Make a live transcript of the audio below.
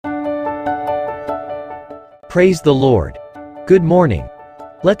Praise the Lord. Good morning.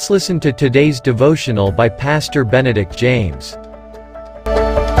 Let's listen to today's devotional by Pastor Benedict James.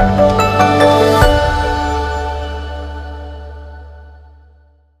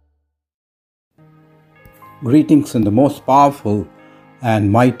 Greetings in the most powerful and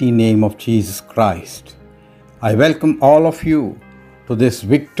mighty name of Jesus Christ. I welcome all of you to this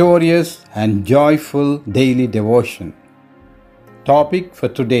victorious and joyful daily devotion. Topic for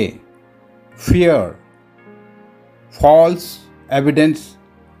today: fear. False evidence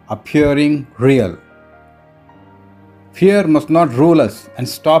appearing real. Fear must not rule us and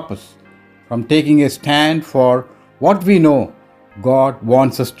stop us from taking a stand for what we know God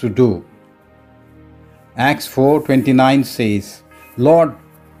wants us to do. Acts 4:29 says, "Lord,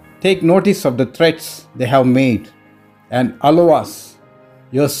 take notice of the threats they have made, and allow us,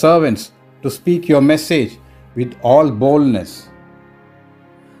 your servants, to speak your message with all boldness."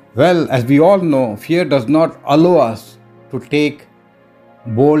 Well, as we all know, fear does not allow us to take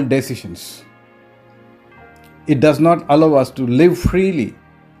bold decisions. It does not allow us to live freely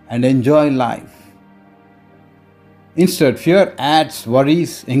and enjoy life. Instead, fear adds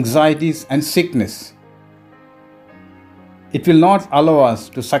worries, anxieties, and sickness. It will not allow us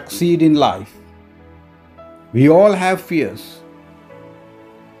to succeed in life. We all have fears.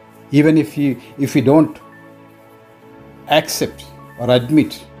 Even if we don't accept or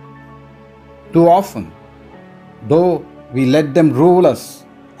admit, too often, though we let them rule us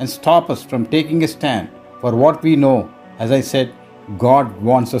and stop us from taking a stand for what we know, as I said, God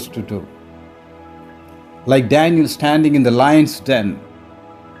wants us to do. Like Daniel standing in the lion's den,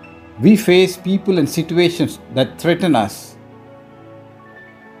 we face people and situations that threaten us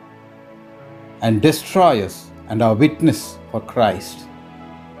and destroy us and our witness for Christ.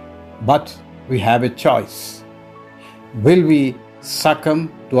 But we have a choice. Will we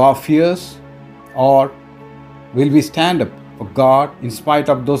succumb to our fears, or will we stand up for God in spite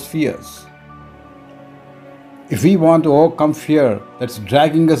of those fears? If we want to overcome fear that's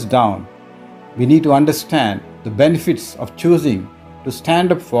dragging us down, we need to understand the benefits of choosing to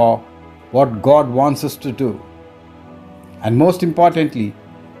stand up for what God wants us to do. And most importantly,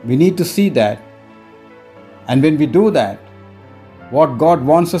 we need to see that, and when we do that, what God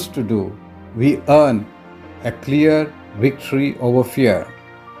wants us to do, we earn a clear victory over fear.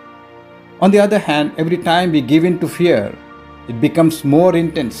 On the other hand, every time we give in to fear, it becomes more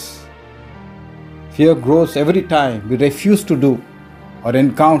intense. Fear grows every time we refuse to do or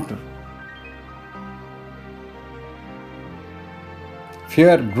encounter.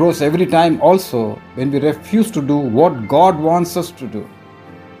 Fear grows every time also when we refuse to do what God wants us to do.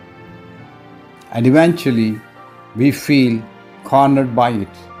 And eventually, we feel cornered by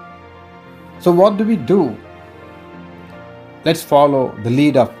it. So what do we do? Let's follow the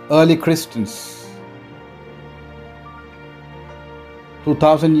lead of early Christians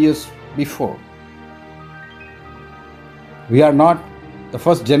 2000 years before. We are not the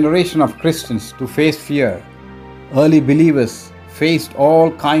first generation of Christians to face fear. Early believers faced all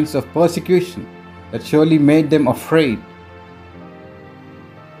kinds of persecution that surely made them afraid.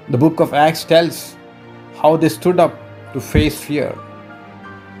 The book of Acts tells how they stood up to face fear.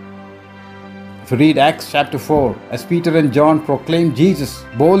 If you read Acts chapter 4, as Peter and John proclaimed Jesus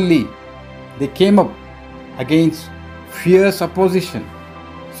boldly, they came up against fierce opposition.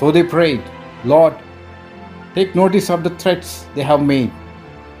 So they prayed, "Lord, take notice of the threats they have made,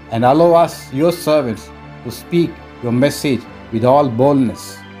 and allow us, your servants, to speak your message with all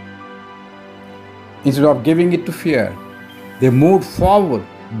boldness." Instead of giving it to fear, they moved forward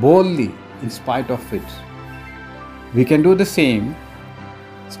boldly in spite of it. We can do the same.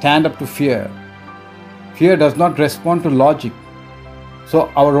 Stand up to fear. Fear does not respond to logic. So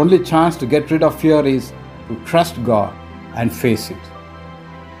our only chance to get rid of fear is to trust God and face it.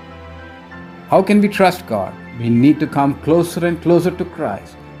 How can we trust God? We need to come closer and closer to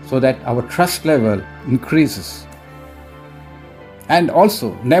Christ so that our trust level increases. And also,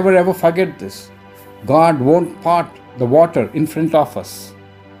 never ever forget this: God won't part the water in front of us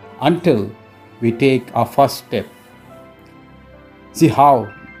until we take our first step. See how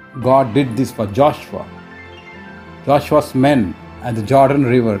God did this for Joshua's men at the Jordan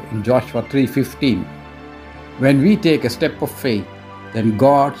River in Joshua 3:15. When we take a step of faith, then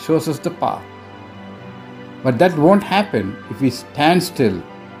God shows us the path. But that won't happen if we stand still,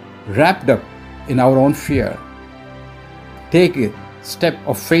 wrapped up in our own fear. Take a step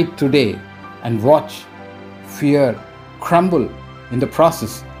of faith today and watch fear crumble in the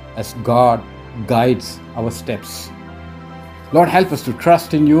process as God guides our steps. Lord, help us to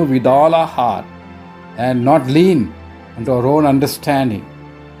trust in you with all our heart and not lean unto our own understanding.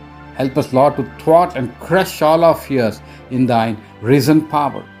 Help us, Lord, to thwart and crush all our fears in thine risen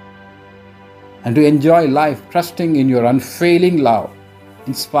power, and to enjoy life trusting in your unfailing love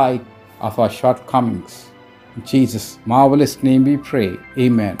in spite of our shortcomings. In Jesus' marvelous name we pray.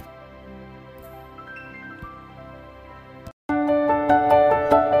 Amen.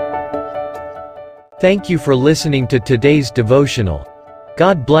 Thank you for listening to today's devotional.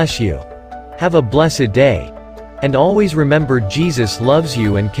 God bless you. Have a blessed day. And always remember, Jesus loves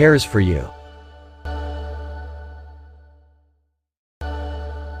you and cares for you.